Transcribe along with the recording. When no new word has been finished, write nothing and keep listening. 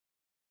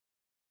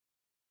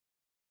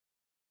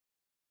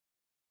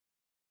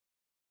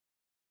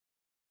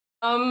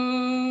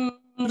Rolling.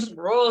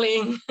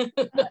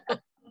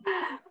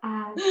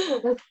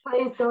 Let's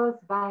play those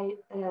by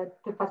the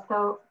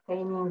pastel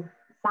painting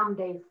Some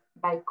Days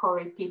by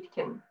Corey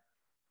Pitkin.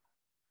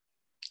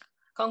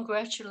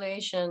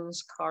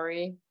 Congratulations,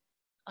 Corey.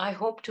 I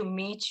hope to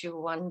meet you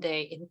one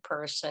day in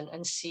person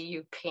and see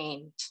you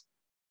paint.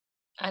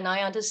 And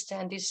I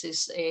understand this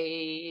is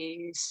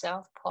a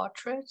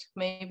self-portrait,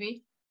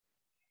 maybe?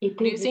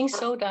 Do you think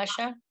so,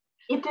 Dasha?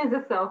 It is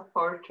a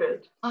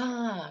self-portrait.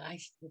 I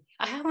see.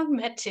 I haven't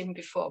met him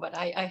before, but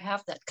I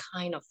have that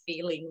kind of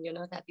feeling,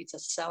 that it's a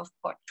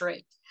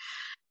self-portrait.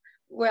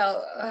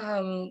 Well,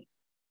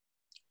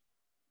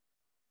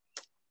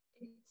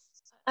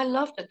 I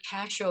love the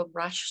casual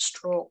brush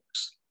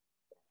strokes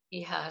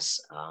he has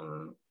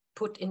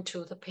put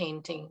into the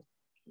painting.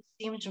 It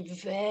seems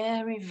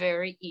very,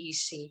 very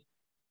easy.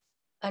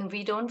 And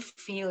we don't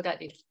feel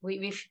that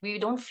we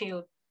don't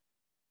feel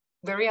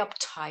very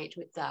uptight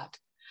with that.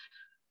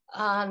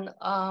 And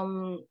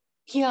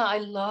yeah, I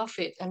love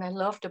it. And I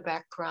love the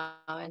background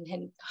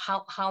and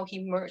how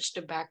he merged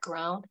the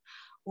background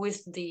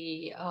with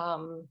the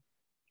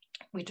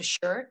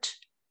shirt.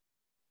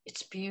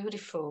 It's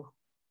beautiful.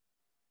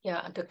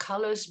 Yeah, the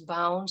colors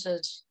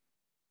bounces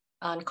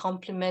and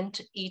complement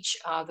each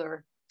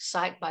other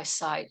side by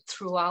side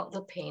throughout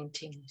the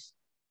paintings.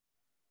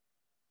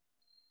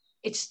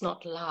 It's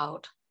not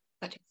loud,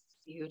 but it's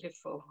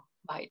beautiful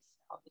by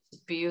itself.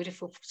 It's a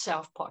beautiful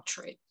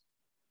self-portrait.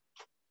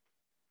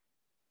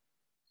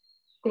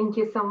 Thank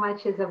you so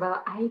much,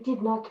 Isabel. I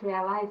did not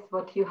realize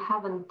what you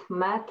haven't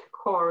met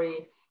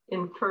Corey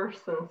in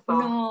person.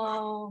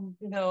 So.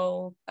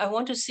 No. I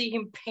want to see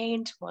him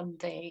paint one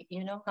day,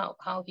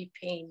 how he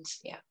paints.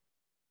 Yeah.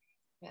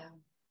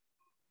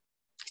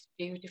 It's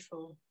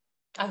beautiful.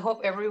 I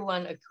hope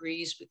everyone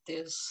agrees with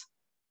this.